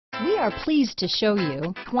We are pleased to show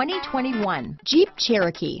you 2021 Jeep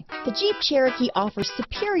Cherokee. The Jeep Cherokee offers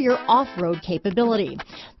superior off-road capability.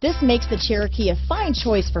 This makes the Cherokee a fine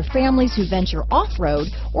choice for families who venture off-road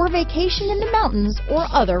or vacation in the mountains or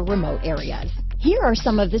other remote areas. Here are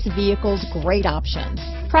some of this vehicle's great options: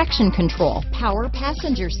 traction control, power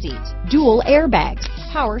passenger seat, dual airbags,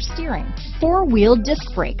 power steering, four-wheel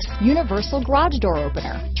disc brakes, universal garage door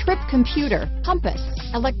opener, trip computer, compass,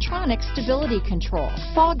 electronic stability control,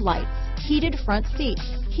 fog lights, heated front seats,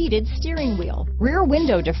 heated steering wheel, rear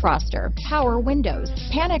window defroster, power windows,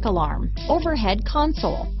 panic alarm, overhead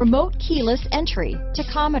console, remote keyless entry,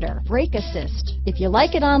 tachometer, brake assist. If you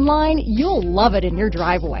like it online, you'll love it in your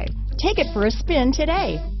driveway. Take it for a spin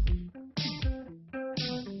today.